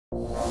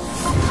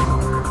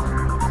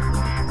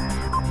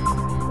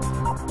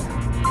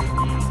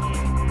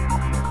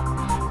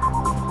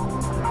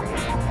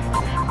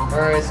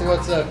Alright, so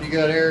what's up? You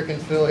got Eric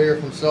and Phil here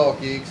from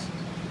SaltGeeks.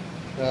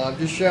 I'm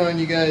just showing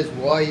you guys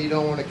why you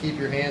don't want to keep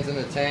your hands in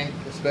the tank,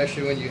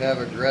 especially when you have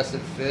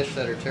aggressive fish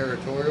that are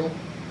territorial.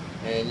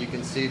 And you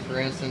can see, for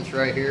instance,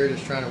 right here,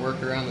 just trying to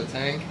work around the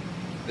tank.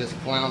 This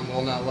clown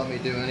will not let me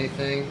do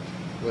anything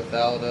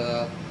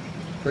without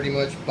pretty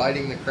much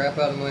biting the crap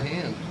out of my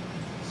hand.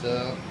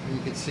 So you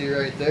can see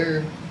right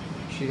there,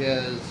 she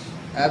has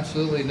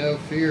absolutely no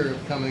fear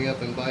of coming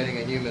up and biting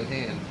a human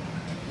hand.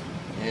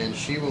 And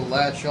she will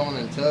latch on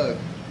and tug.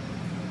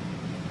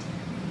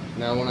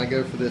 Now when I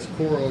go for this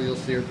coral, you'll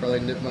see her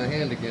probably nip my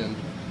hand again.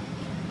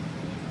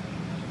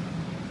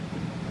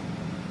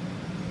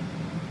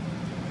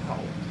 Ow.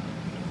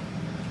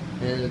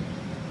 And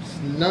it's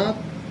not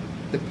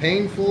the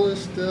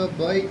painfulest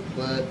bite,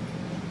 but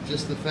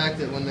just the fact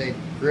that when they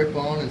grip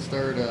on and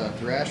start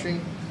thrashing,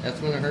 that's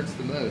when it hurts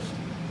the most.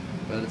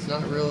 But it's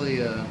not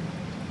really a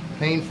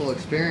painful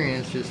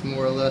experience, just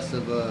more or less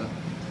of a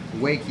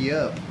wake you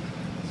up.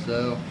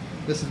 So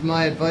this is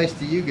my advice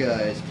to you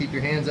guys. Keep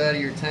your hands out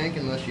of your tank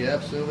unless you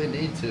absolutely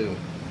need to,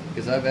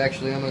 because I've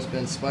actually almost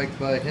been spiked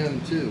by him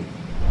too.